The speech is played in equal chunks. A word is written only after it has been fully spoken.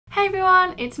Hey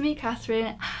everyone, it's me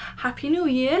Catherine. Happy New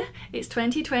Year! It's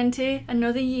 2020,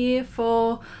 another year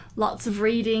for lots of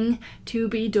reading to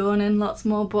be done and lots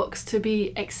more books to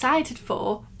be excited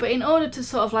for. But in order to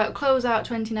sort of like close out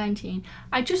 2019,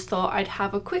 I just thought I'd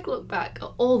have a quick look back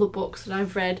at all the books that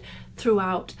I've read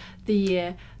throughout the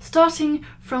year, starting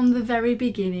from the very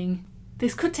beginning.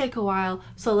 This could take a while,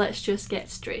 so let's just get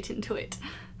straight into it.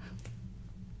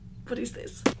 What is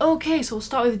this? Okay, so we'll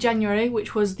start with January,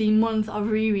 which was the month of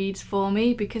rereads for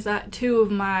me because two of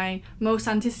my most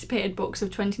anticipated books of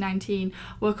 2019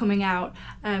 were coming out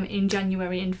in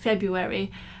January and February.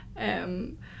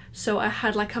 So I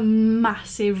had like a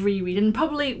massive reread and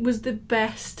probably was the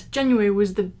best, January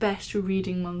was the best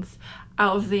reading month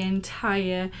out of the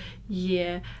entire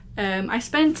year. I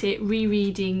spent it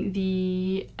rereading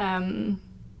the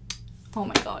oh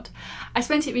my god. I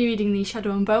spent it rereading the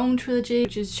Shadow and Bone trilogy,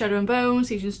 which is Shadow and Bone,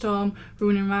 Siege and Storm,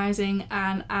 Ruin and Rising,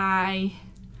 and I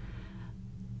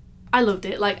loved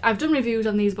it. Like, I've done reviews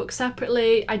on these books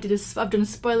separately. I've done a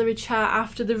spoilery chat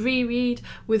after the reread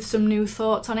with some new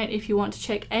thoughts on it. If you want to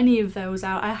check any of those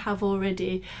out, I have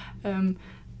already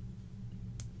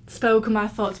spoken my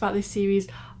thoughts about this series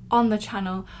on the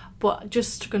channel, but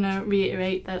just gonna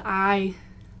reiterate that I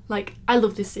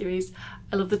love this series.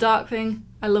 I love the Dark Thing,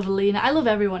 I love Alina, I love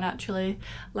everyone actually.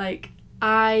 Like,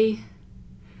 I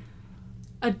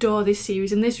adore this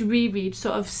series and this reread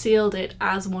sort of sealed it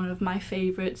as one of my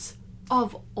favourites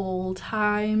of all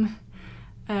time.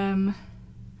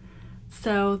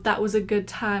 So that was a good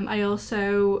time. I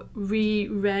also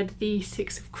reread the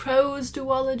Six of Crows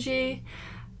duology,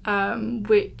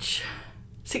 which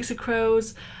Six of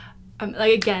Crows,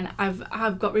 like again,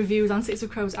 I've got reviews on Six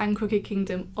of Crows and Crooked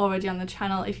Kingdom already on the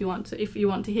channel if you want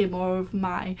to hear more of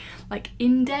my like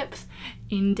in-depth,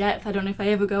 I don't know if I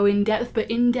ever go in-depth,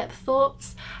 but in-depth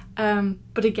thoughts.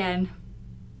 But again,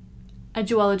 a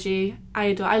duology I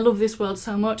adore. I love this world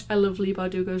so much. I love Leigh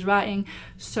Bardugo's writing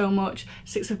so much.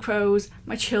 Six of Crows,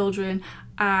 my children,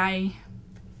 I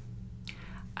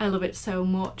love it so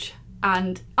much.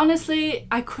 And honestly,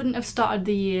 I couldn't have started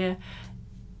the year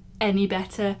any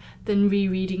better than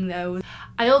rereading those.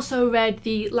 I also read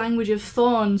The Language of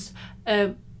Thorns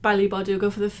by Leigh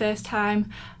Bardugo for the first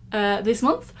time this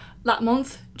month. That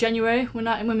month, January,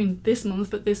 this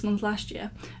month, but this month last year.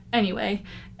 Anyway,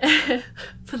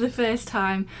 for the first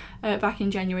time back in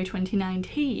January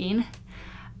 2019,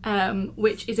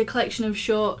 which is a collection of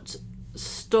short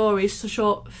stories, so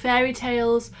short fairy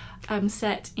tales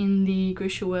set in the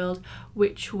Grisha world,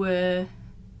 which were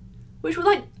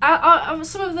like,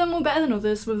 some of them were better than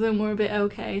others, some of them were a bit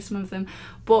okay, some of them,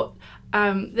 but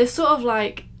they're sort of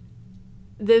like,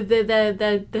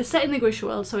 they're set in the Grisha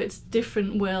world, so it's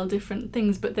different world, different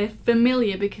things, but they're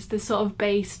familiar because they're sort of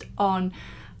based on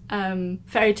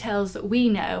fairy tales that we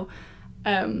know.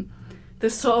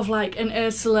 There's sort of like an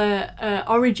Ursula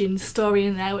origin story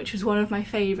in there, which was one of my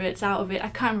favourites out of it. I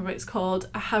can't remember what it's called.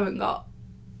 I haven't got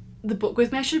the book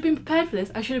with me. I should have been prepared for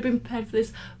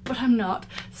this. But I'm not,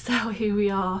 so here we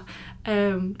are.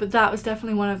 But that was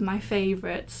definitely one of my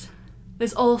favourites.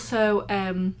 There's also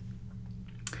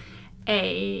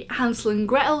a Hansel and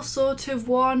Gretel sort of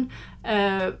one,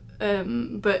 but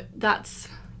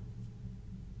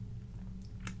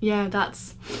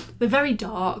they're very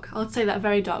dark. I'll say that,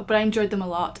 very dark, but I enjoyed them a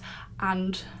lot,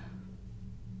 and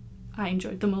I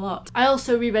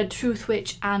also reread Truth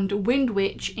Witch and Wind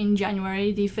Witch in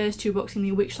January, the first two books in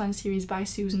the Witchland series by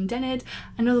Susan Dennard,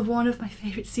 another one of my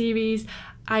favourite series.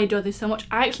 I adore this so much.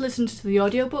 I actually listened to the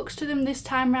audiobooks to them this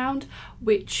time round,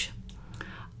 which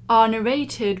are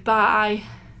narrated by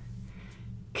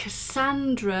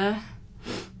Cassandra,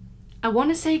 I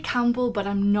want to say Campbell, but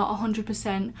I'm not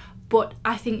 100%. But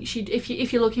I think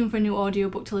if you're looking for a new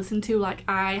audiobook to listen to, like,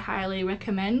 I highly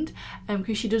recommend,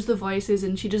 because she does the voices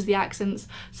and she does the accents.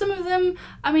 Some of them,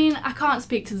 I mean, I can't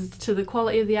speak to the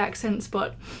quality of the accents,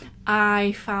 but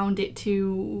I found it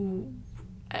to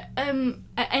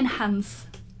enhance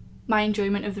my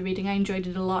enjoyment of the reading. I enjoyed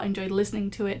it a lot, enjoyed listening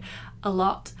to it a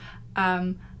lot,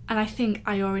 and I think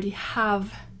I already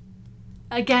have,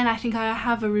 again, I think I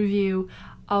have a review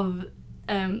of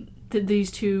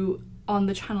these two on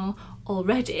the channel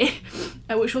already,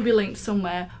 which will be linked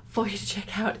somewhere for you to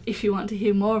check out if you want to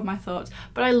hear more of my thoughts.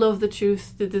 But I love the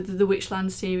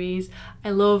Witchland series. I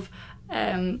love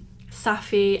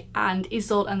Safi and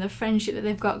Isolde and the friendship that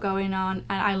they've got going on,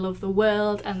 and I love the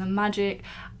world and the magic,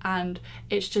 and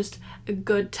it's just a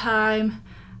good time.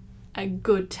 I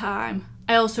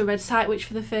also read Sight Witch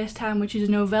for the first time, which is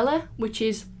a novella, which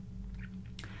is,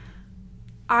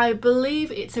 I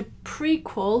believe it's a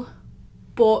prequel,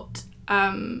 but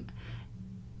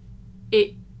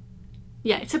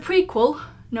it's a prequel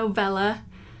novella.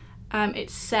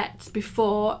 It's set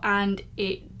before, and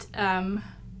it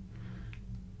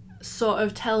sort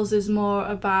of tells us more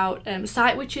about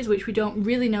sight witches, which we don't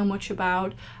really know much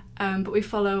about, but we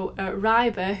follow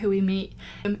Ryber, who we meet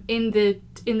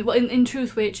in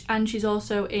Truth Witch, and she's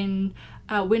also in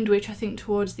Wind Witch, I think,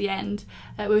 towards the end,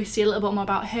 where we see a little bit more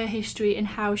about her history and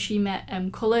how she met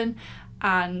Cullen,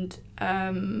 and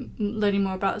learning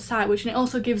more about the sight witch. And it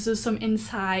also gives us some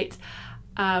insight,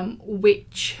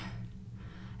 which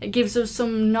it gives us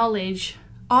some knowledge,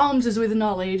 arms us with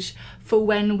knowledge for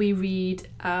when we read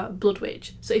Blood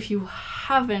Witch. So if you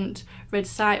haven't read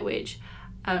Sight Witch,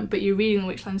 but you're reading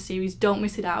the Witchland series, don't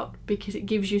miss it out, because it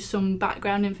gives you some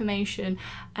background information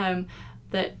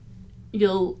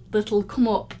that'll come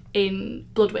up in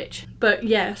Blood Witch. But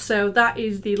yeah, so that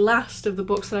is the last of the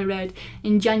books that I read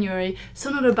in January. So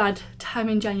not a bad time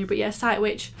in January, but yeah, Sight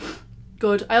Witch,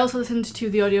 good. I also listened to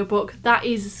the audiobook. That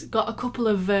is got a couple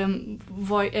of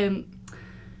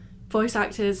voice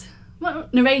actors, well,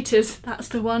 narrators, that's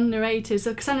the one, narrators.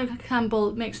 So Cassandra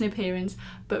Campbell makes an appearance,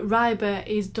 but Ryber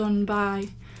is done by,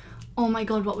 oh my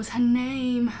god, what was her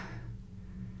name?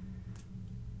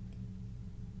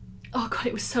 Oh god,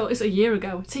 it's a year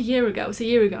ago. It's a year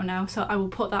ago now, so I will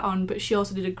put that on, but she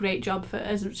also did a great job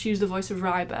as she was the voice of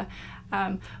Ryber,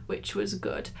 which was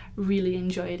good. Really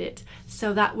enjoyed it.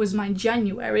 So that was my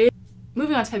January.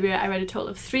 Moving on to February, I read a total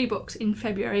of 3 books in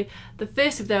February. The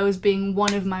first of those being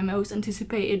one of my most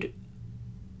anticipated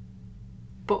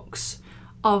books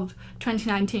of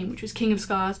 2019, which was King of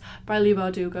Scars by Leigh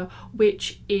Bardugo,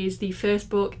 which is the first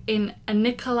book in a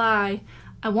Nikolai,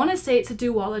 I want to say it's a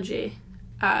duology,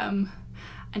 and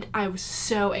I was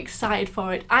so excited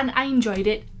for it, and I enjoyed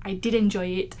it. I did enjoy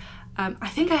it. I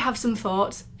think I have some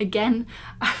thoughts. Again,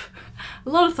 a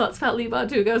lot of thoughts about Leigh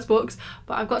Bardugo's books,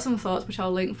 but I've got some thoughts which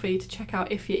I'll link for you to check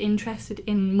out if you're interested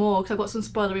in more, because I've got some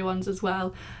spoilery ones as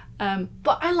well.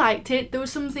 But I liked it. There were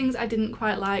some things I didn't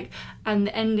quite like, and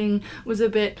the ending was a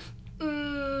bit,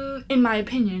 in my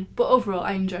opinion, but overall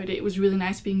I enjoyed it. It was really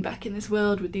nice being back in this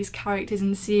world with these characters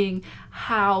and seeing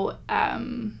how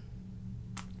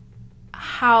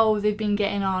they've been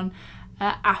getting on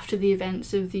after the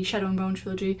events of the Shadow and Bone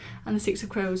trilogy and the Six of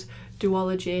Crows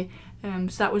duology.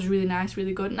 So that was really nice,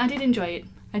 really good, and I did enjoy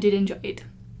it.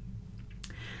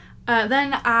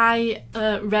 Then I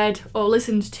read or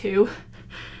listened to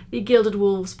The Gilded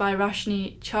Wolves by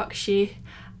Rashni Chokshi,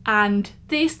 and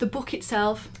the book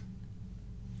itself,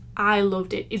 I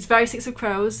loved it. It's very Six of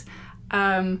Crows,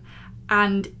 and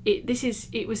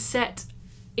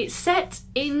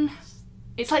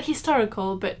it's like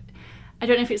historical, but I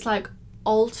don't know if it's like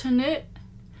alternate.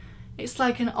 It's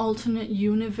like an alternate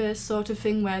universe sort of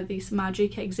thing where this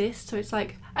magic exists. So it's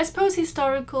like, I suppose,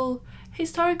 historical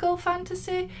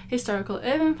fantasy, historical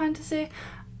urban fantasy.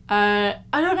 I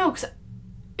don't know, because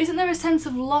isn't there a sense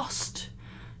of lost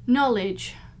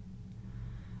knowledge?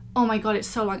 Oh my god, it's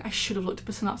so long. I should have looked up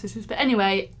a synopsis. But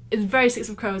anyway, it's very Six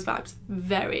of Crows vibes.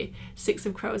 Very Six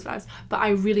of Crows vibes. But I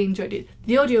really enjoyed it.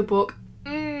 The audiobook,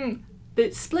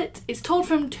 it's split. It's told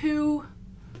from 2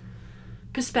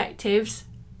 perspectives.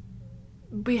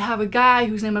 We have a guy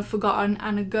whose name I've forgotten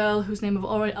and a girl whose name I've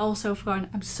already also forgotten.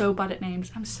 I'm so bad at names.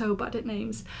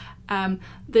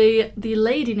 The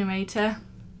lady narrator,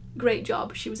 great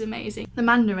job. She was amazing. The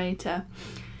man narrator,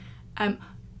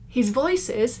 his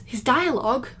voices, his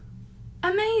dialogue,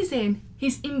 amazing.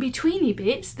 His in-betweeny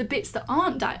bits, the bits that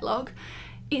aren't dialogue,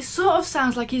 it sort of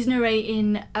sounds like he's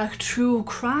narrating a true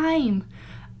crime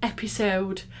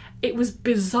episode. It was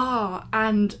bizarre,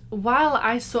 and while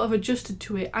I sort of adjusted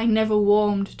to it, I never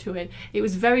warmed to it. It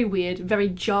was very weird, very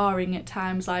jarring at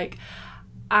times. Like,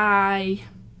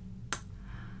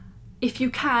 if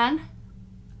you can,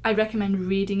 I recommend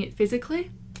reading it physically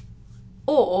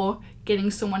or getting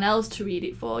someone else to read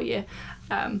it for you.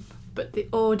 But the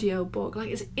audio book,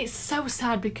 like, it's so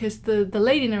sad because the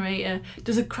lady narrator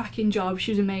does a cracking job. She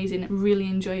was amazing, really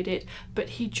enjoyed it, but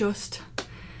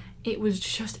it was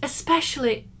just,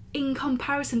 especially in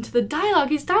comparison to the dialogue.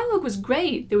 His dialogue was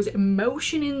great. There was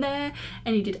emotion in there,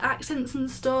 and he did accents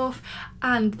and stuff,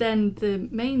 and then the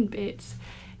main bits,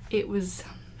 it's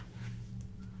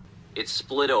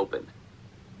split open.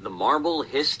 The marble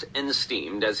hissed and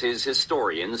steamed as his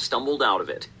historian stumbled out of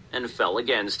it and fell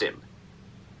against him.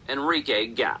 Enrique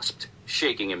gasped,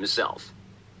 shaking himself.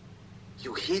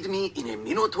 You hid me in a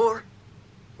minotaur?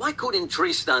 Why couldn't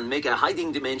Tristan make a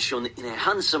hiding dimension in a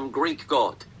handsome Greek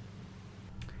god?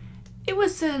 It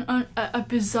was a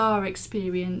bizarre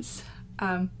experience,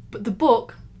 but the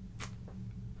book,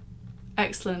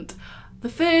 excellent. the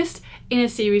first in a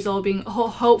series, all being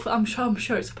hopeful. I'm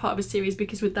sure it's a part of a series,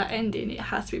 because with that ending it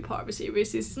has to be part of a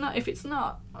series. It's not, if it's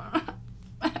not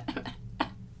I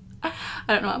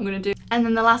don't know what I'm gonna do. And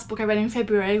then the last book I read in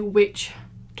February, which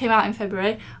came out in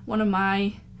February,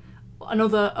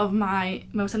 another of my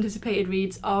most anticipated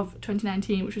reads of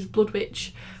 2019, which was Blood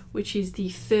Witch, which is the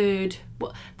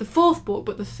fourth book,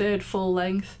 but the third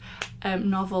full-length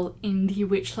novel in the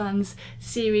Witchlands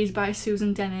series by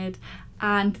Susan Dennard.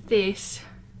 And this,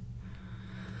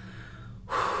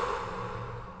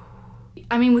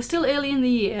 I mean, we're still early in the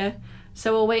year,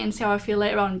 so we'll wait and see how I feel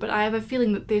later on, but I have a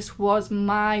feeling that this was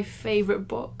my favourite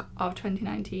book of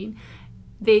 2019.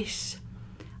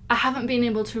 I haven't been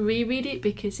able to reread it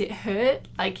because it hurt,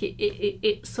 like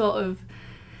it sort of,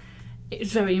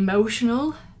 it's very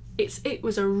emotional. It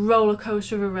was a roller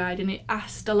coaster of a ride, and it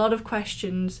asked a lot of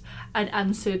questions and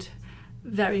answered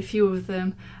very few of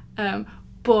them.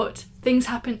 But things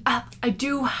happen. I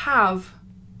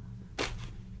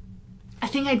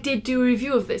think I did do a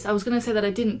review of this. I was going to say that I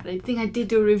didn't, but I think I did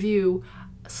do a review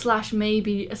 /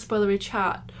 maybe a spoilery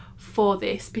chat for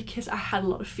this, because I had a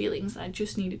lot of feelings that I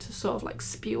just needed to sort of like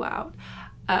spew out.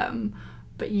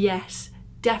 But yes,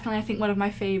 definitely I think one of my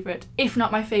favourite, if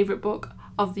not my favourite book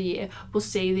of the year. We'll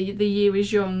see, the year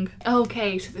is young.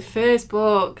 Okay, so the first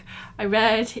book I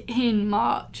read in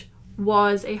March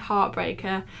was a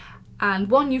heartbreaker, and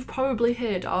one you've probably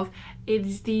heard of. It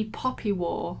is The Poppy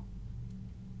War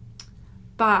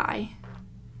by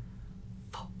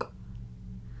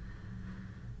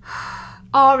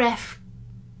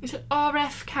Is it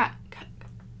R.F. Cat?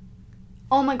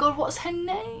 Oh my god, what's her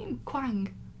name?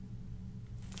 Kwang.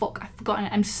 Fuck, I've forgotten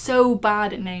it. I'm so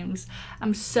bad at names.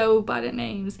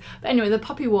 But anyway, The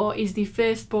Poppy War is the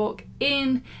first book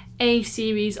in a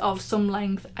series of some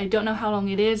length. I don't know how long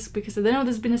it is, because I know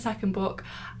there's been a second book.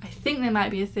 I think there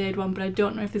might be a third one, but I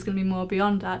don't know if there's going to be more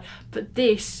beyond that. But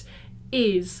this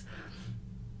is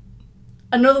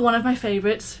another one of my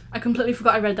favourites. I completely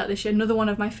forgot I read that this year. Another one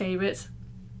of my favourites.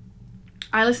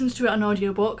 I listened to it on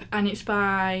audiobook, and it's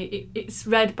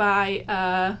read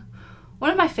by one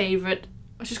of my favourite,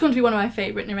 she's going to be one of my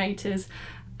favourite narrators,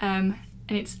 and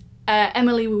it's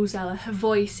Emily Woozella. Her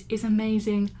voice is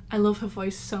amazing. I love her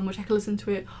voice so much. I could listen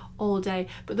to it all day.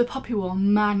 But The Poppy War,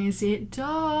 man, is it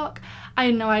dark. I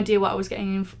had no idea what I was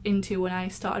getting into when I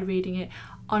started reading it.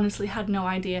 Honestly, had no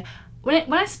idea.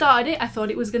 When I started it, I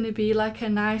thought it was going to be like a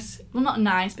nice, well, not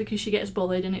nice because she gets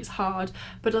bullied and it's hard,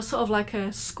 but a sort of like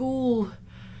a school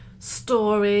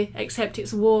story, except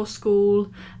it's war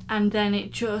school, and then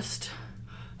it just,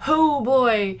 oh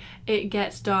boy, it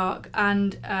gets dark,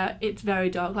 and it's very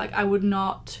dark. Like, I would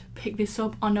not pick this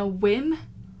up on a whim.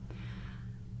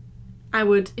 I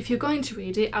would, if you're going to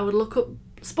read it, I would look up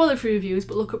spoiler-free reviews,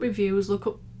 but look up reviews, look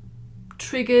up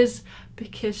triggers,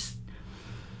 because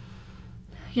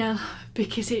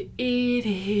it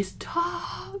is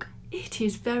dark. It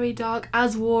is very dark,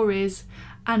 as war is.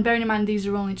 And bearing in mind these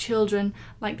are only children,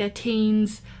 like they're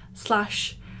teens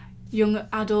 / young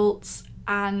adults,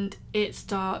 and it's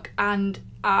dark, and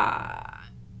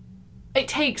it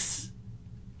takes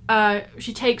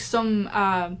she takes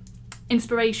some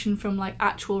inspiration from like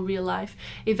actual real life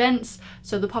events.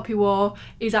 So the Poppy War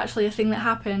is actually a thing that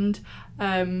happened,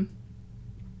 and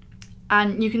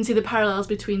you can see the parallels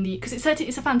between because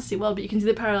it's a fantasy world, but you can see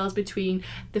the parallels between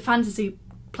the fantasy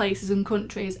places and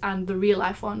countries and the real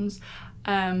life ones.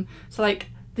 So like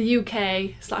the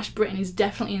UK / Britain is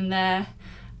definitely in there.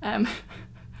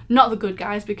 Not the good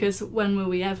guys, because when will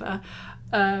we ever?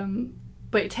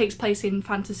 But it takes place in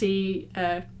fantasy,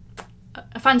 a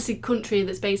fantasy country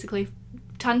that's basically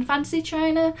fantasy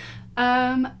China.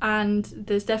 And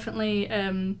there's definitely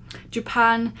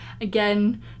Japan,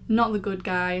 again, not the good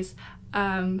guys.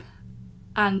 And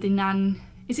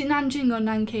is it Nanjing or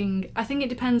Nanking? I think it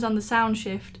depends on the sound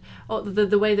shift, or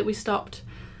the way that we stopped.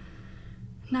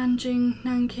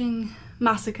 Nanking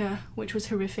massacre, which was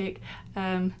horrific.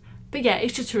 But yeah,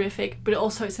 it's just horrific, but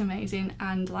also it's amazing,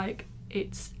 and like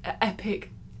it's epic.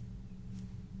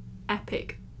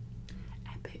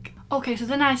 Okay, so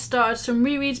then I started some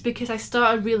rereads, because I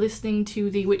started re-listening to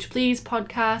the Witch Please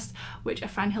podcast, which I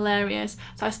find hilarious.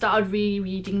 So I started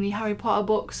rereading the Harry Potter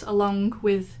books along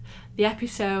with the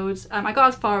episodes. I got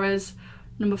as far as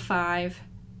number 5,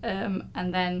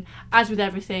 and then, as with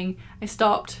everything, I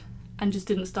stopped and just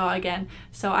didn't start again.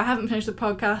 So I haven't finished the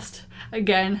podcast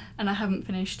again, and I haven't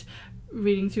finished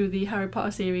reading through the Harry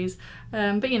Potter series.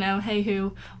 But you know, hey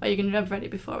who, well, you're gonna have read it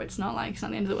before. It's not the end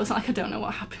of the world. It's not like I don't know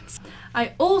what happens.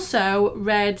 I also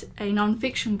read a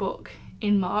non-fiction book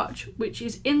in March, which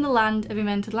is In the Land of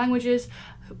Invented Languages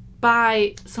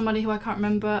by somebody who I can't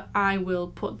remember. I will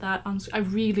put that on. I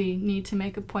really need to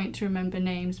make a point to remember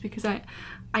names, because I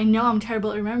know I'm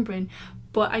terrible at remembering,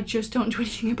 but I just don't do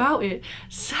anything about it.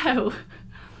 So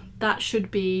that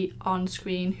should be on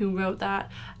screen who wrote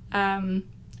that. And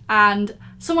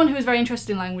someone who is very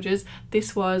interested in languages,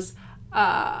 this was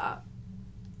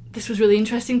really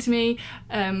interesting to me.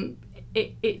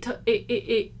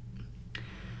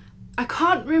 I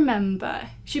can't remember.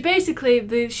 She basically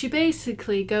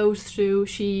goes through.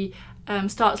 She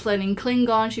starts learning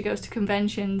Klingon. She goes to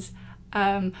conventions.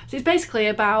 So it's basically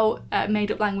about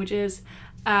made-up languages,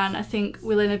 and I think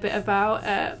we learn a bit about.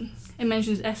 It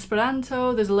mentions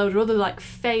Esperanto. There's a load of other like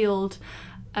failed,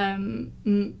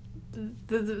 the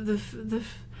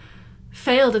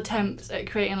failed attempts at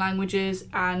creating languages,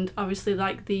 and obviously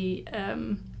like the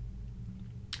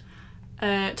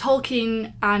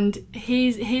Tolkien and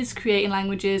his creating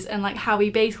languages, and like how he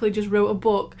basically just wrote a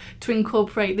book to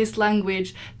incorporate this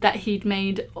language that he'd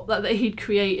made, that he'd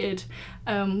created,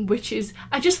 which is,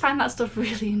 I just find that stuff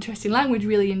really interesting. Language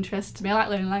really interests me. I like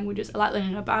learning languages. I like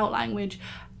learning about language.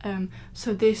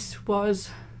 So this was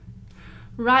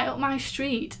right up my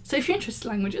street. So if you're interested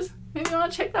in languages, maybe you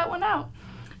want to check that one out.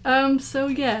 So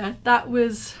yeah, that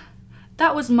was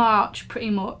March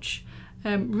pretty much.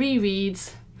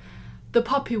 Rereads, The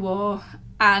Poppy War,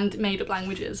 and made-up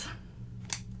languages.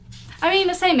 I mean,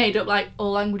 I say made-up like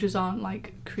all languages aren't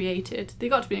like created. They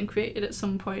got to be created at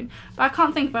some point, but I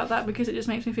can't think about that because it just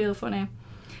makes me feel funny.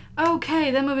 Okay,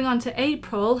 then moving on to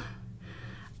April.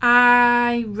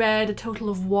 I read a total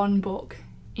of 1 book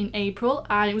in April,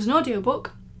 and it was an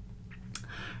audiobook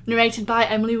narrated by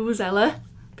Emily Wuzella,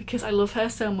 because I love her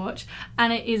so much,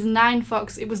 and it was Nine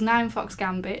Fox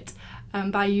Gambit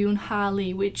by Yoon Ha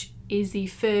Lee, which is the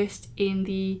first in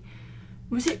the,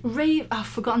 I've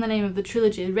forgotten the name of the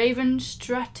trilogy, Raven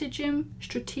Stratagem,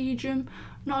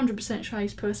 not 100% sure how you're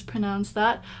supposed to pronounce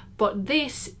that, but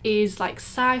this is like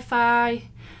sci-fi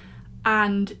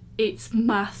and it's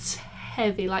maths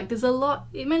heavy. Like there's a lot,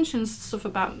 it mentions stuff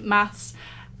about maths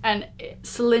and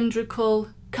calendrical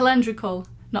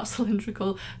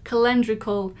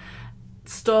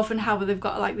stuff, and how they've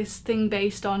got like this thing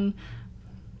based on,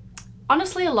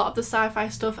 honestly, a lot of the sci-fi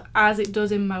stuff, as it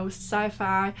does in most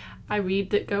sci-fi I read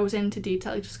that goes into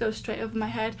detail, it just goes straight over my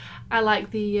head. I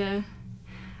like the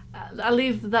I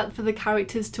leave that for the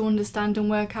characters to understand and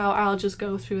work out. I'll just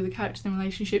go through the characters and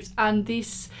relationships, and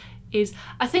this is,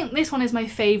 I think this one is my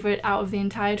favourite out of the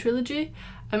entire trilogy.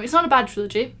 It's not a bad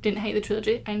trilogy, didn't hate the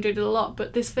trilogy, I enjoyed it a lot,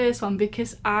 but this first one,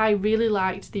 because I really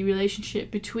liked the relationship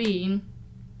between,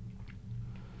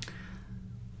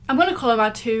 I'm going to call them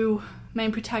our 2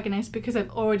 main protagonists because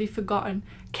I've already forgotten.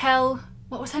 Kel,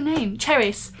 what was her name?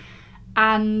 Cheris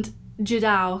and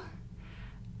Jadao.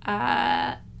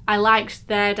 I liked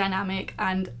their dynamic,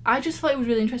 and I just thought it was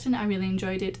really interesting. I really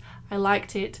enjoyed it. I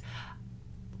liked it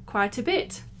quite a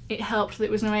bit. It helped that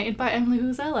it was narrated by Emily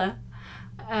Wuzella,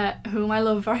 whom I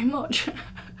love very much.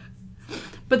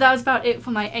 But that was about it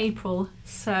for my April.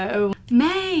 So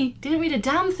May, didn't read a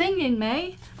damn thing in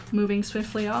May. Moving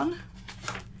swiftly on.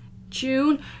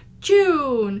 June,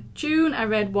 I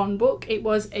read 1 book. It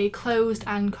was A Closed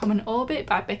and Common Orbit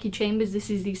by Becky Chambers. This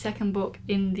is the second book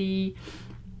in the,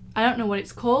 I don't know what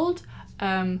it's called,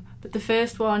 but the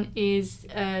first one is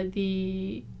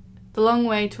the Long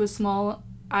Way to a Small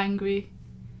Angry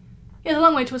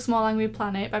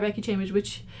Planet by Becky Chambers,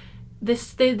 which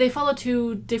they follow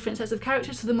 2 different sets of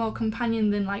characters, so they're more companion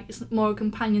than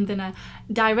a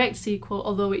direct sequel,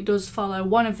 although it does follow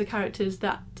one of the characters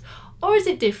that, or is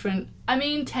it different? I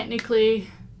mean, technically,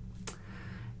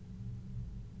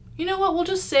 you know what, we'll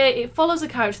just say it follows a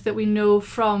character that we know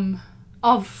from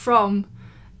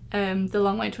The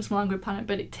Long Way to a Small Angry Planet,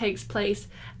 but it takes place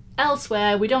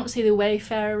elsewhere. We don't see the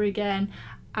Wayfarer again,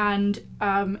 and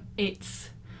it's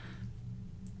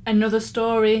another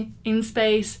story in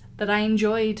space that I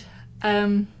enjoyed,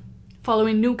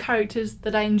 following new characters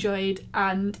that I enjoyed,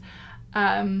 and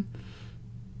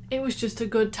it was just a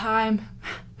good time.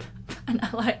 And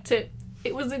I liked it.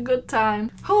 It was a good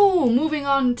time. Oh, moving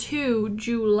on to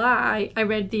July, I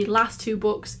read the last 2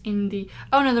 books in the,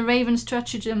 oh no, the Raven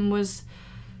Stratagem was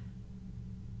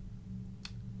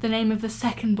the name of the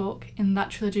second book in that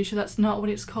trilogy, so that's not what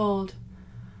it's called.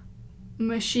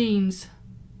 Machines.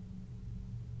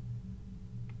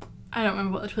 I don't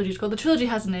remember what the trilogy is called. The trilogy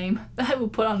has a name that I will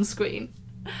put on the screen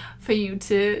for you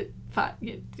to,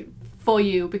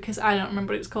 because I don't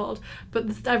remember what it's called. But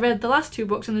I read the last 2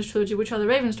 books in this trilogy, which are The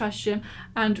Raven Stratagem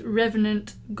and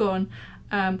Revenant Gun,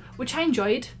 which I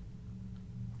enjoyed.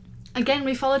 Again,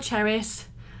 we follow Cheris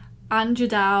and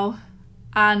Jadao,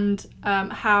 and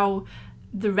how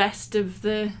the rest of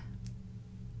the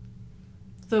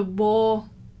the war,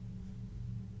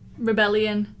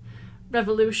 rebellion,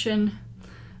 revolution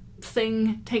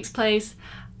thing takes place,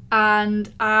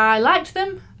 and I liked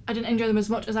them. I didn't enjoy them as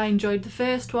much as I enjoyed the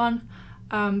first one,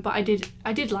 but I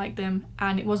did like them,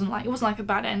 and it wasn't like a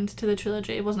bad end to the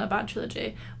trilogy. It wasn't a bad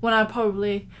trilogy. One I'd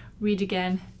probably read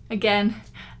again,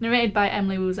 narrated by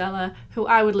Emily Wuzella, who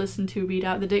I would listen to read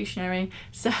out the dictionary,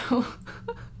 so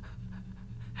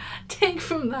take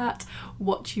from that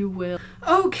what you will.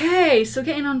 Okay, so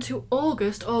getting on to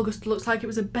August. August looks like it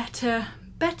was a better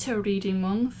reading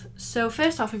month. So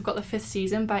first off, we've got the 5th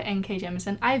season by N.K.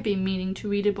 Jemisin. I've been meaning to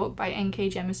read a book by N.K.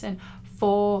 Jemisin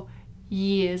for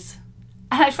years,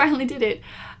 and I finally did it.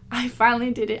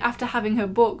 After having her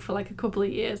book for like a couple of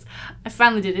years. I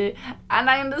finally did it, and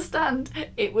I understand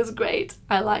it was great.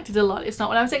 I liked it a lot. It's not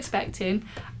what I was expecting,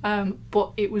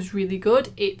 but it was really good.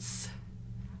 It's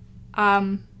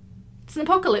an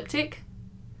apocalyptic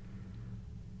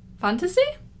fantasy?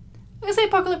 I'm gonna say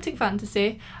apocalyptic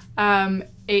fantasy.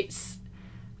 It's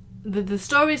the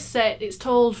story's set, it's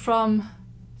told from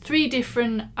 3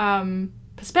 different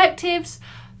perspectives,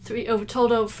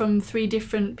 told from 3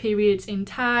 different periods in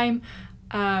time,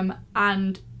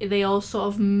 and they all sort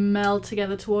of meld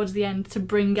together towards the end to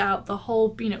bring out the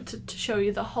whole, you know, to show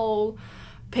you the whole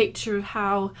picture of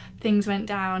how things went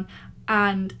down,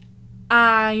 and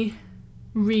I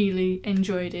really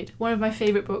enjoyed it. One of my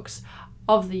favourite books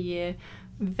of the year.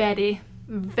 Very,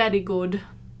 very good.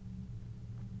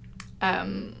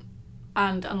 And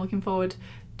I'm looking forward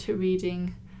to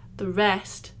reading the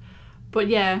rest. But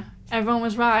yeah, everyone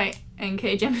was right.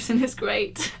 N.K. Jemisin is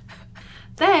great.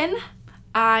 Then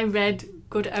I read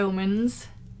Good Omens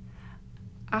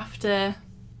after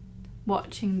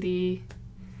watching the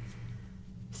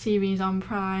series on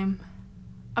Prime.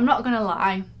 I'm not gonna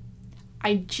lie,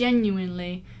 I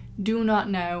genuinely do not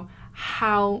know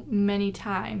how many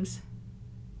times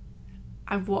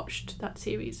I've watched that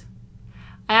series.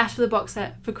 I asked for the box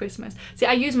set for Christmas. See,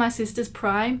 I used my sister's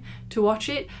Prime to watch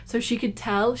it, so she could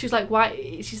tell. She's like,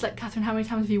 why? She's like, Catherine, how many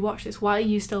times have you watched this? Why are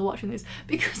you still watching this?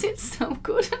 Because it's so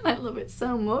good and I love it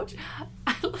so much.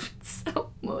 I love it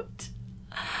so much.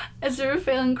 Ezra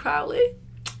Phelan Crowley,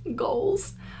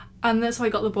 goals. And that's why I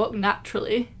got the book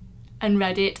naturally and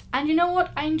read it. And you know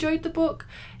what? I enjoyed the book.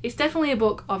 It's definitely a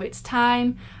book of its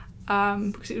time,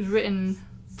 because it was written,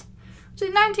 was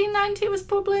it 1990 it was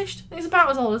published? It's about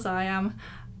as old as I am.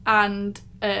 And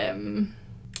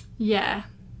yeah,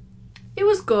 it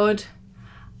was good.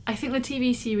 I think the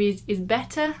TV series is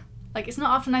better. Like, it's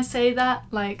not often I say that,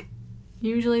 like,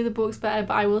 usually the book's better,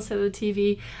 but I will say the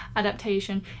TV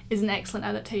adaptation is an excellent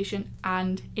adaptation,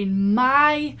 and in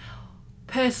my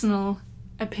personal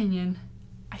opinion,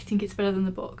 I think it's better than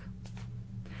the book.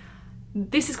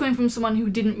 This is coming from someone who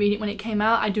didn't read it when it came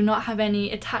out. I do not have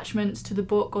any attachments to the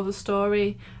book or the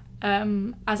story,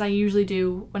 as I usually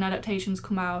do when adaptations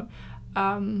come out.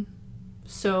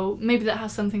 So maybe that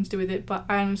has something to do with it, but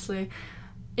I honestly,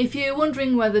 if you're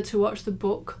wondering whether to watch the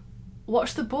book,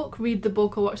 read the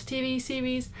book, or watch the TV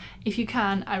series, if you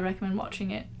can, I recommend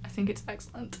watching it. I think it's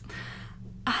excellent.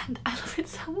 And I love it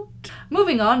so much.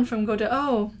 Moving on from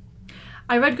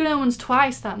I read Good Omens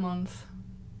twice that month.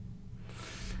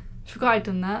 Forgot I'd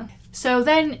done that. So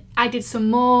then I did some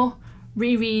more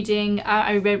rereading.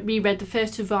 I reread the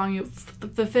first two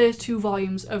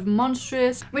volumes of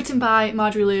Monstrous, written by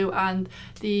Marjorie Liu and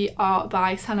the art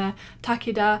by Sana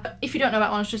Takeda. If you don't know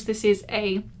about Monstrous, this is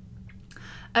a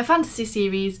fantasy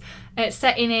series. It's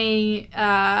set in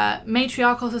a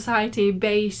matriarchal society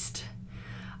based.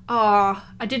 I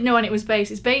didn't know when it was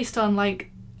based. It's based on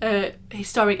like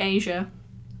historic Asia,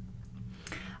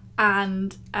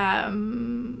 and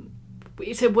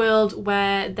it's a world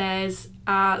where there's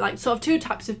like sort of 2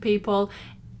 types of people.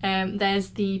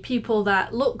 There's the people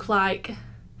that look like,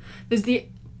 there's the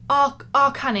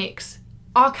Arcanics.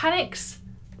 I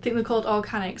think they're called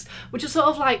Arcanics, which are sort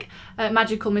of like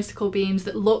magical, mystical beings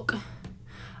that look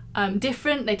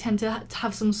different. They tend to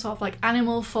have some sort of like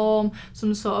animal form,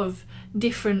 some sort of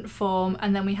different form,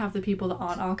 and then we have the people that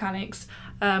aren't Arcanics,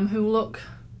 who look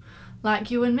like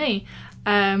you and me.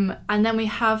 And then we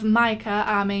have Micah,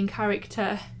 our main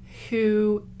character,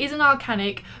 who is an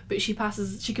Arcanic, but she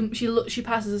passes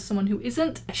as someone who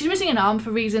isn't. She's missing an arm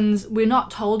for reasons we're not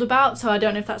told about, so I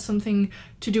don't know if that's something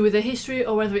to do with her history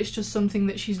or whether it's just something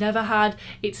that she's never had.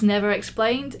 It's never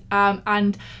explained,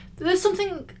 and there's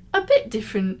something a bit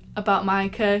different about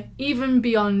Micah, even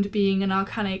beyond being an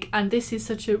Arcanic, and this is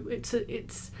such a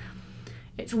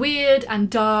it's weird and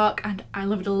dark, and I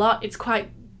love it a lot. It's quite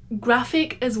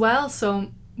graphic as well,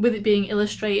 so with it being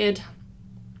illustrated,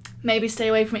 maybe stay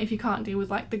away from it if you can't deal with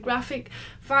like the graphic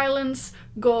violence,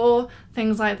 gore,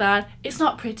 things like that. It's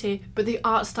not pretty, but the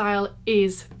art style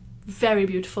is very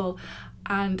beautiful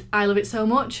and I love it so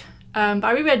much. But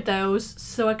I reread those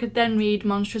so I could then read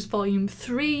Monstrous Volume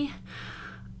 3,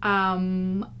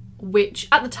 which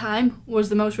at the time was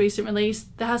the most recent release.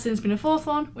 There has since been a 4th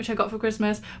one, which I got for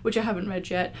Christmas, which I haven't read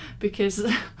yet, because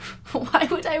why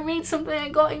would I read something I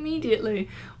got immediately?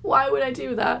 Why would I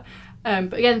do that?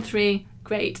 But again, 3,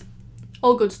 great.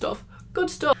 All good stuff. Good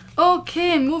stuff.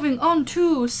 Okay, moving on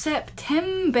to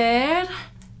September,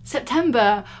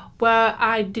 where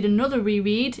I did another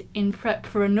reread in prep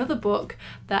for another book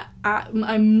that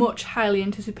a much highly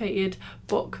anticipated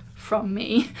book from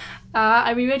me.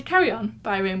 I reread Carry On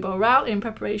by Rainbow Rowell in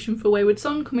preparation for Wayward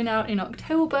Son coming out in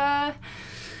October.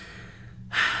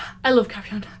 I love Carry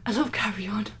On. I love Carry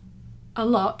On a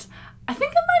lot. I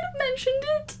think I might have mentioned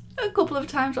it a couple of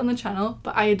times on the channel,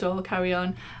 but I adore Carry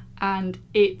On, and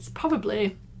it's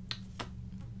probably,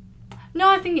 no,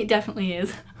 I think it definitely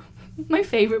is my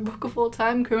favourite book of all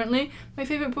time currently. My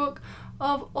favourite book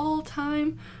of all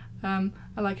time. I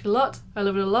like it a lot. I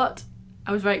love it a lot.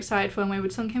 I was very excited for when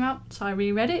Wayward Son came out, so I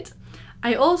reread it.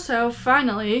 I also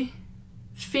finally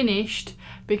finished,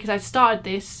 because I started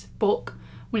this book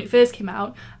when it first came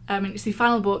out, and it's the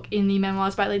final book in the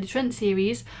Memoirs by Lady Trent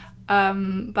series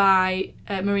by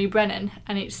Marie Brennan,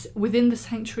 and it's Within the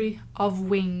Sanctuary of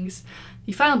Wings.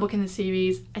 The final book in the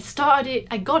series. I started it,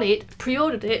 I got it,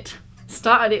 pre-ordered it,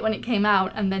 started it when it came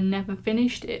out, and then never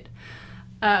finished it.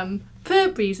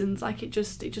 For reasons, like it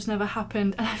just never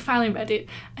happened, and I finally read it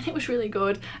and it was really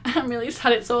good, and I'm really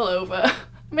sad it's all over.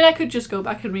 I mean, I could just go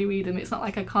back and reread them, it's not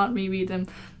like I can't reread them,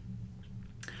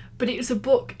 but it was a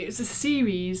book, it was a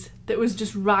series that was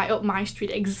just right up my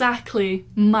street, exactly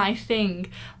my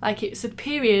thing. Like, it's a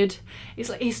period, it's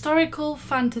like historical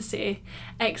fantasy,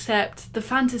 except the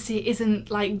fantasy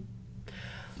isn't like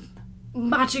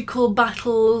magical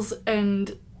battles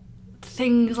and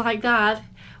things like that.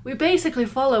 We basically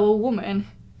follow a woman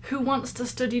who wants to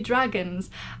study dragons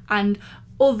and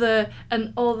all the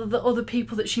other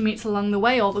people that she meets along the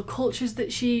way, all the cultures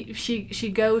that she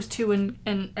goes to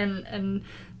and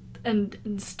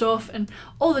stuff, and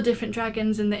all the different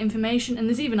dragons and the information, and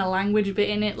there's even a language bit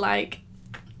in it. Like,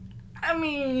 I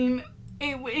mean,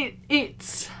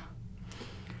 it's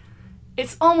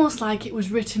almost like it was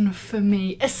written for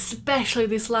me, especially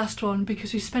this last one,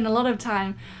 because we spent a lot of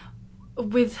time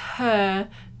with her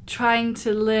trying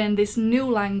to learn this new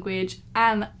language,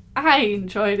 and I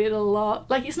enjoyed it a lot.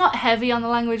 Like, it's not heavy on the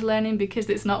language learning because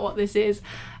it's not what this is,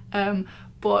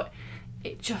 but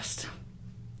it was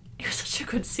such a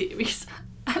good series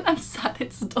and I'm sad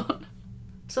it's done.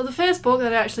 So the first book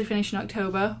that I actually finished in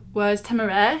October was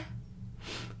Temeraire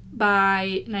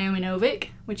by Naomi Novik,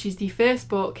 which is the first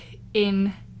book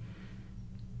in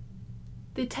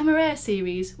the Temeraire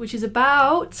series, which is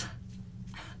about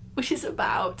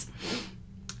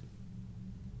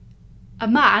a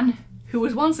man who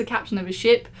was once the captain of a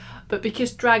ship, but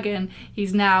because dragon,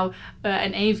 he's now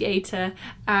an aviator,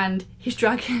 and his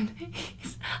dragon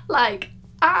is like,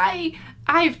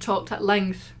 I've talked at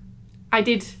length. I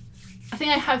think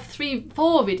I have 3-4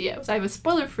 videos. I have a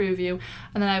spoiler-free review,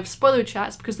 and then I have spoiler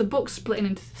chats, because the book's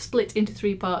split into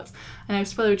 3 parts, and I have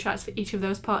spoiler chats for each of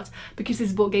those parts, because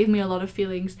this book gave me a lot of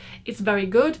feelings. It's very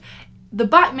good. The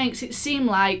back makes it seem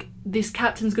like this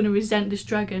captain's going to resent this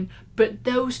dragon, but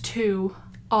those two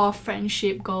are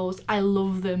friendship goals. I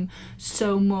love them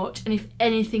so much, and if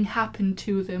anything happened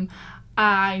to them,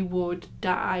 I would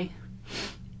die.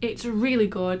 It's really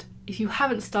good. If you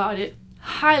haven't started it,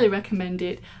 highly recommend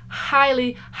it.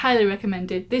 Highly, highly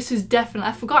recommend it. This is definitely,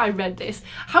 I forgot I read this.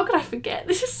 How could I forget?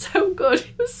 This is so good.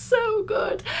 It was so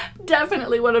good.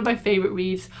 Definitely one of my favourite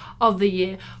reads of the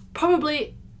year.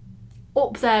 Probably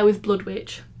up there with Blood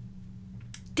Witch.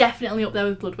 Definitely up there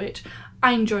with Blood Witch.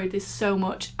 I enjoyed this so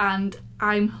much, and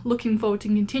I'm looking forward to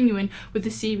continuing with the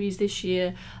series this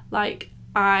year. Like,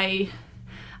 I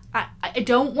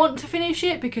don't want to finish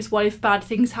it because what if bad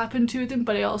things happen to them,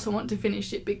 but I also want to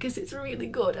finish it because it's really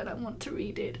good and I want to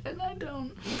read it, and I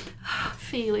don't.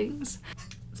 Feelings.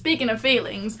 Speaking of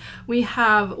feelings, we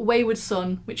have Wayward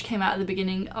Son, which came out at the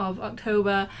beginning of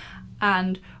October,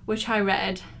 and which I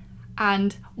read,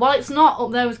 and while it's not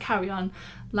up there with Carry On,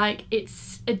 like,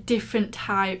 it's a different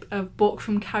type of book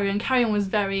from Carry On. Carry On was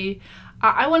very,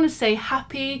 I want to say,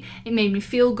 happy. It made me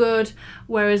feel good,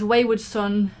 whereas Wayward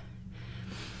Son,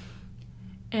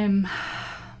 I mean,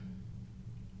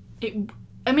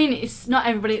 it's not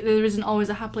everybody, there isn't always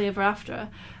a happily ever after,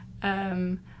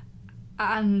 and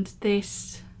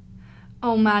this,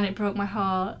 oh man, it broke my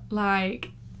heart. Like,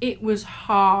 it was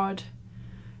hard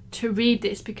to read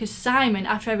this, because Simon,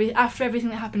 after everything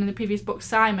that happened in the previous book,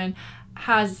 Simon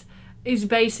is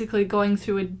basically going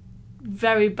through a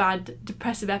very bad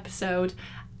depressive episode,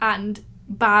 and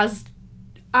Baz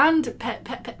and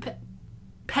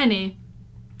Penny,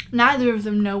 neither of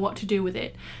them know what to do with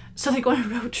it, so they go on a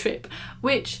road trip,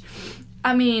 which,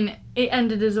 I mean, it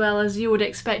ended as well as you would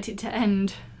expect it to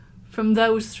end from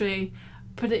those three,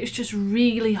 but it was just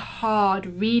really hard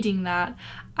reading that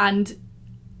and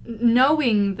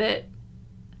knowing that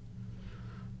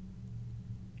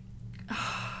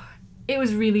it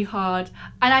was really hard.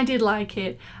 And I did like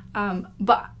it,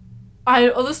 but I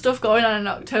had other stuff going on in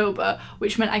October,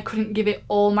 which meant I couldn't give it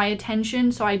all my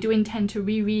attention, so I do intend to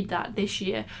reread that this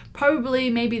year, probably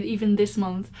maybe even this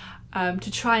month,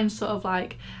 to try and sort of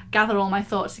like gather all my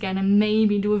thoughts again and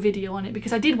maybe do a video on it,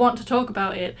 because I did want to talk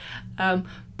about it,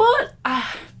 but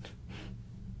I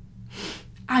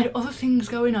had other things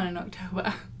going on in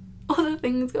October. Other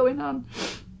things going on.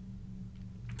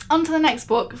 On to the next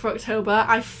book for October.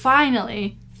 I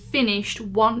finally finished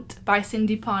Want by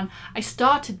Cindy Pon. I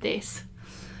started this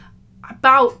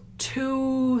about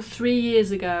 2-3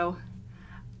 years ago,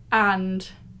 and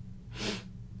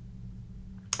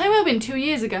it will have been 2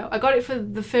 years ago. I got it for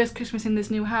the first Christmas in this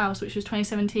new house, which was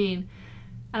 2017,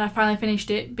 and I finally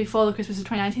finished it before the Christmas of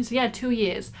 2019. So yeah, 2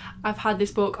 years I've had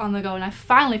this book on the go, and I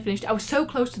finally finished it. I was so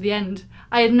close to the end.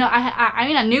 I mean,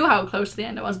 I knew how close to the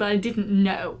end I was, but I didn't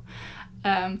know.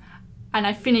 And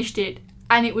I finished it,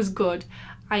 and it was good.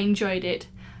 I enjoyed it,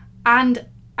 and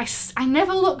I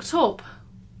never looked up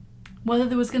whether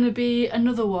there was going to be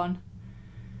another one,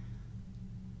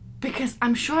 because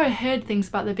I'm sure I heard things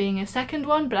about there being a second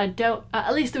one, but I don't.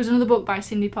 At least there was another book by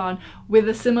Cindy Pon with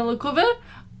a similar cover,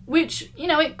 which, you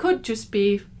know, it could just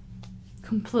be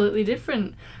completely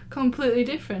different,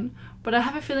 but I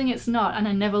have a feeling it's not, and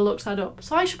I never looked that up.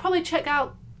 So I should probably get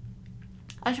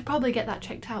that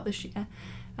checked out this year,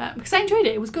 because I enjoyed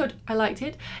it. It was good. I liked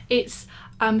it. It's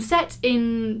set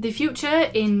in the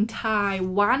future in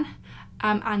Taiwan,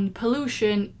 and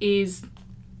pollution is,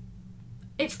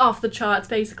 it's off the charts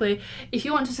basically. If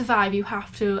you want to survive, you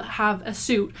have to have a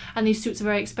suit, and these suits are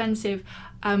very expensive.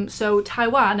 So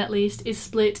Taiwan, at least, is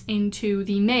split into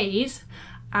the Meis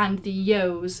and the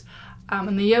Yos.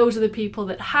 And the Yos are the people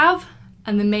that have,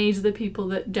 and the Meis are the people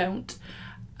that don't.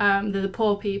 They're the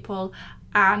poor people,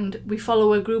 and we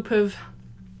follow a group of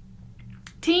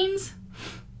teens,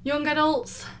 young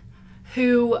adults,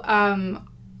 who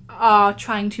are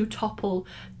trying to topple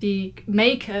the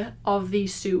maker of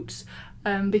these suits,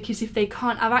 because if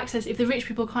the rich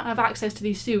people can't have access to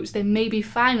these suits, then maybe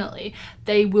finally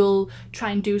they will try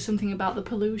and do something about the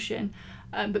pollution.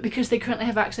 But because they currently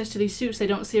have access to these suits, they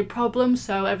don't see a problem,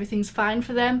 so everything's fine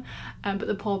for them, but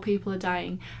the poor people are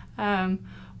dying,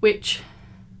 which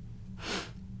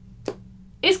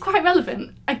is quite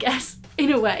relevant, I guess,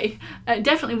 in a way. It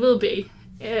definitely will be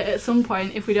at some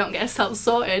point if we don't get ourselves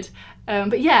sorted.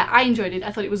 But yeah, I enjoyed it.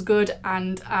 I thought it was good,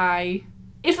 and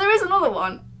if there is another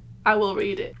one, I will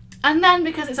read it. And then,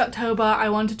 because it's October, I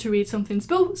wanted to read something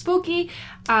spooky,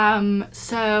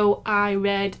 so I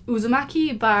read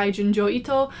Uzumaki by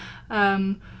Yuya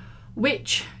Yuto,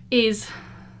 which is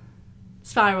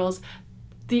spirals.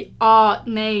 The art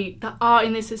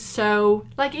in this is so,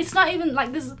 like, it's not even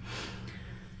like this.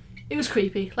 It was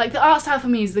creepy. Like, the art style for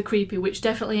me is the creepy, which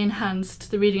definitely enhanced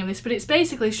the reading of this, but it's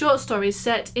basically short stories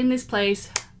set in this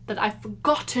place that I've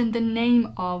forgotten the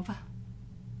name of.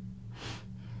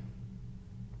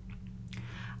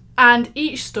 And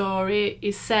each story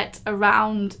is set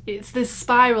around, there's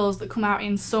spirals that come out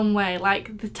in some way,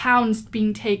 like the town's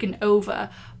being taken over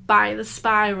by the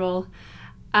spiral,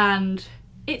 and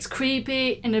it's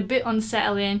creepy and a bit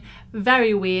unsettling,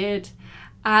 very weird,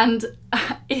 and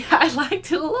I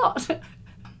liked it a lot.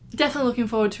 Definitely looking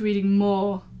forward to reading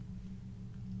more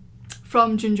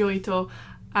from Yuya Yuto,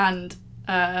 and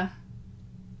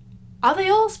are they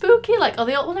all spooky? Like, are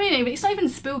they all, well, I mean, it's not even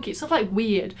spooky, it's sort of like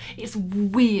weird. It's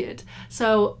weird.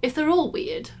 So if they're all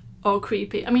weird or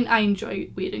creepy, I mean, I enjoy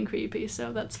weird and creepy,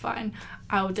 so that's fine.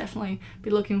 I will definitely be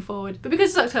looking forward. But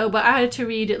because it's October, I had to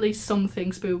read at least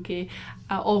something spooky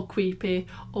or creepy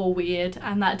or weird,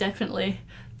 and that definitely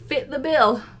fit the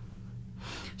bill.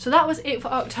 So that was it for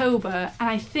October,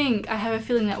 and I have a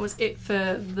feeling that was it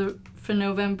for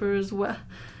November as well.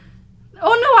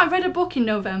 Oh no, I read a book in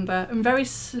November. I'm very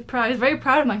surprised, very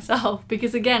proud of myself,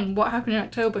 because again, what happened in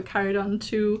October carried on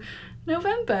to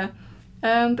November.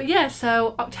 But yeah,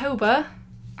 so October,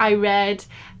 I read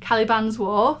Caliban's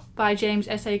War by James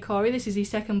S.A. Corey. This is the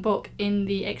second book in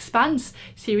the Expanse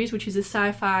series, which is a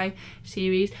sci-fi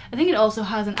series. I think it also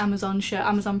has an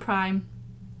Amazon Prime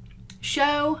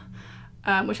show,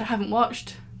 which I haven't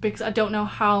watched, because I don't know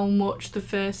how much I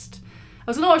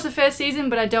was gonna watch the first season,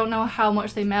 but I don't know how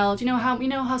much they meld. You know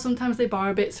how sometimes they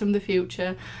borrow bits from the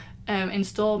future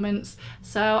installments.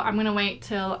 So I'm gonna wait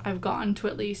till I've gotten to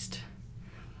at least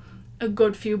a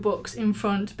good few books in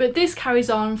front. But this carries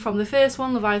on from the first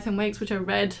one, Leviathan Wakes, which I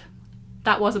read.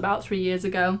 That was about 3 years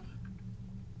ago.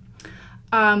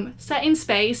 Set in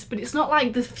space, but it's not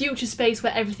like the future space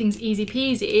where everything's easy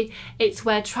peasy. It's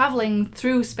where traveling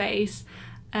through space,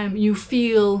 you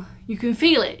can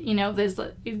feel it. You know, there's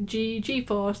like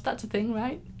G-force, that's a thing,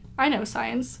 right? I know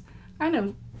science, I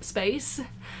know space.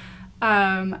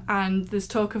 And there's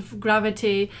talk of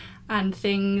gravity and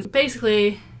things.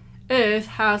 Basically, Earth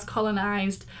has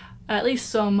colonized at least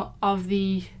some of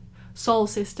the Sol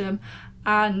system,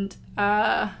 and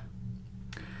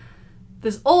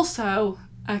there's also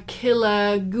a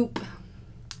killer goop.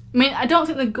 I mean, I don't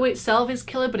think the goo itself is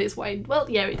killer, but it's why, well,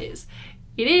 yeah, it is.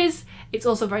 It is. It's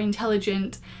also very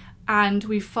intelligent, and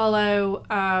we follow,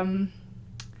 oh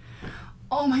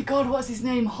my god, what's his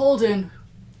name? Holden.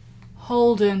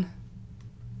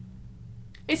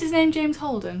 Is his name James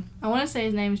Holden? I want to say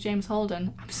his name's James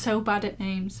Holden. I'm so bad at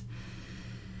names.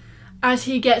 As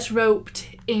he gets roped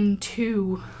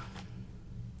into...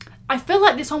 I feel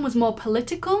like this one was more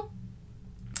political,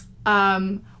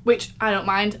 which I don't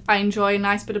mind. I enjoy a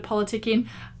nice bit of politicking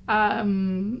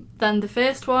than the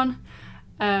first one.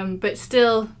 But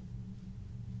still,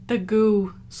 the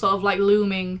goo sort of like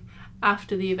looming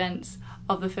after the events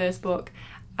of the first book.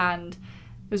 And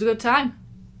it was a good time.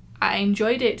 I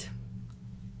enjoyed it.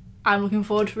 I'm looking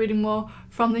forward to reading more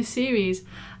from this series.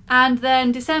 And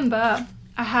then December,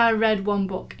 I had read one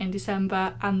book in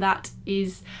December, and that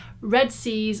is Red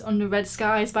Seas Under Red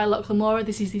Skies by Locke Lamora.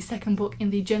 This is the second book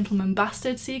in the Gentleman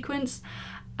Bastard sequence,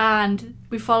 and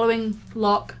we're following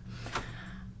Locke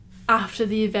after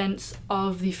the events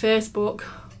of the first book.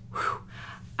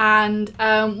 And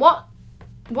what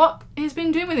he's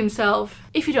been doing with himself.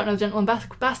 If you don't know the Gentleman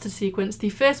Bastard sequence, the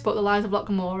first book, The Lies of Locke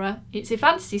Lamora, it's a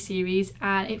fantasy series,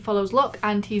 and it follows Locke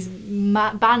and his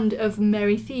band of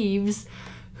merry thieves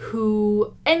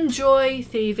who enjoy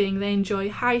thieving, they enjoy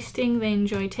heisting, they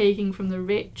enjoy taking from the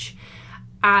rich,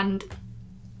 and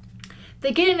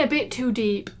they get in a bit too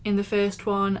deep in the first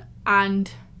one, and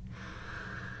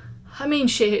I mean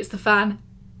shit hits the fan,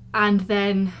 and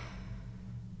then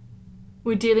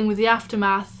we're dealing with the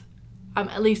aftermath,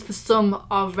 at least for some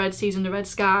of Red Seas Under Red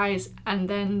Skies, and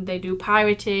then they do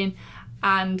pirating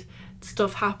and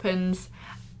stuff happens,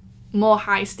 more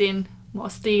heisting, more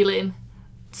stealing,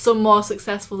 some more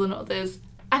successful than others,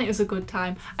 and it was a good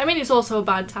time. I mean, it's also a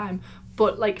bad time,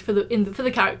 but like for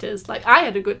the characters, like I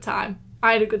had a good time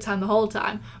the whole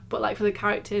time, but like for the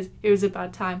characters it was a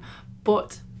bad time.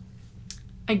 But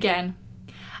again,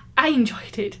 I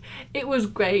enjoyed it. It was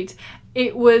great.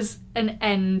 It was an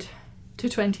end to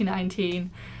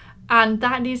 2019, and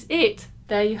that is it.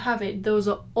 There you have it. Those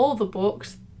are all the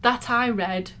books that I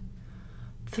read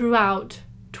throughout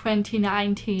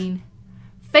 2019.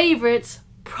 Favourites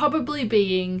probably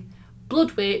being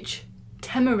Blood Witch,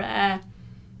 Temeraire,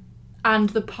 and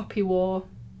The Poppy War.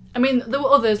 I mean, there were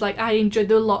others, like there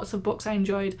were lots of books I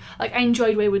enjoyed. Like I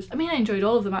enjoyed Wayward, I enjoyed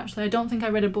all of them actually. I don't think I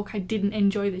read a book I didn't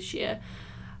enjoy this year.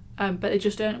 But they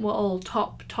just were all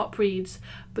top reads.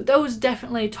 But those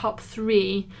definitely top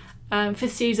three.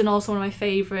 Fifth Season, also one of my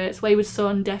favourites. Wayward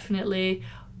Son, definitely.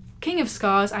 King of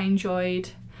Scars, I enjoyed.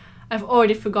 I've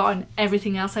already forgotten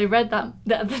everything else. I read that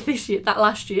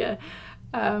last year.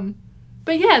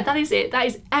 But yeah, that is it. That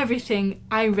is everything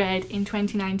I read in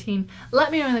 2019.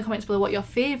 Let me know in the comments below what your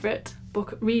favourite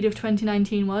book read of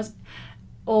 2019 was,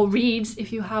 or reads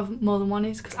if you have more than one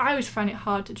is, because I always find it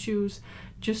hard to choose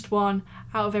just one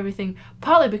out of everything,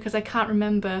 partly because I can't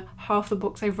remember half the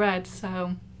books I've read,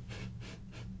 so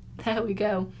there we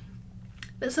go.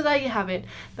 But so there you have it.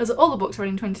 Those are all the books I read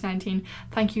in 2019.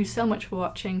 Thank you so much for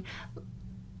watching.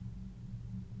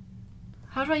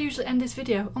 How do I usually end this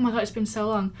video? Oh my god, it's been so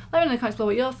long. Let me know in the comments below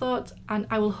what your thoughts, and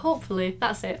I will hopefully,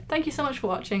 that's it. Thank you so much for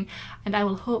watching, and I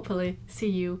will hopefully see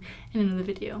you in another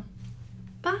video.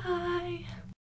 Bye!